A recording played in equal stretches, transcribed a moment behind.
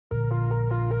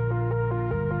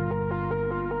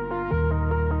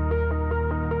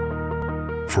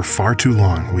For far too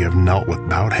long, we have knelt with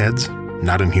bowed heads,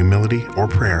 not in humility or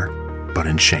prayer, but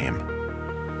in shame.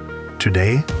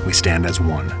 Today, we stand as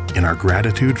one in our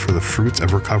gratitude for the fruits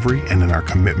of recovery and in our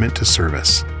commitment to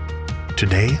service.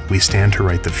 Today, we stand to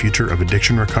write the future of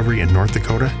addiction recovery in North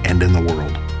Dakota and in the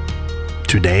world.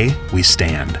 Today, we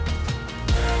stand.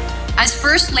 As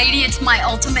First Lady, it's my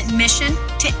ultimate mission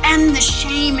to end the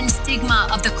shame and stigma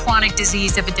of the chronic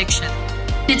disease of addiction.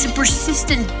 It's a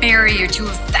persistent barrier to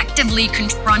effectively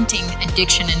confronting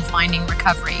addiction and finding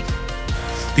recovery.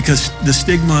 Because the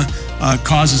stigma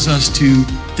causes us to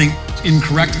think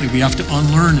incorrectly. We have to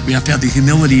unlearn it. We have to have the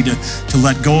humility to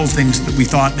let go of things that we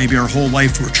thought maybe our whole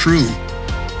life were true.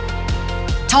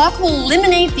 Talk will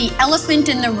eliminate the elephant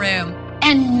in the room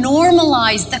and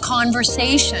normalize the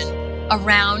conversation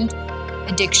around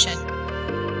addiction.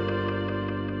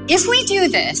 If we do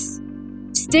this,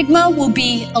 stigma will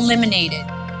be eliminated.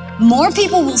 More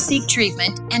people will seek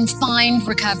treatment and find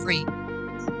recovery.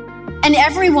 And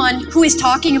everyone who is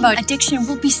talking about addiction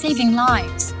will be saving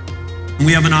lives.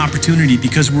 We have an opportunity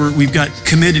because we've got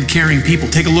committed, caring people.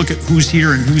 Take a look at who's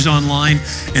here and who's online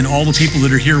and all the people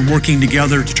that are here working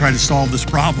together to try to solve this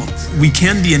problem. We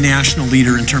can be a national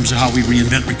leader in terms of how we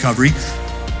reinvent recovery.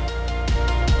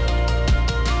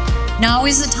 Now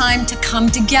is the time to come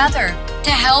together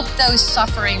to help those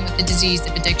suffering with the disease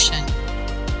of addiction.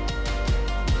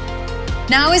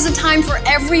 Now is the time for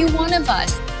every one of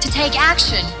us to take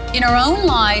action in our own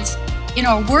lives, in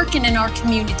our work, and in our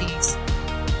communities.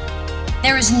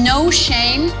 There is no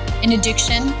shame in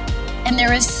addiction, and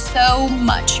there is so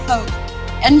much hope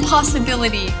and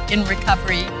possibility in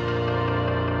recovery.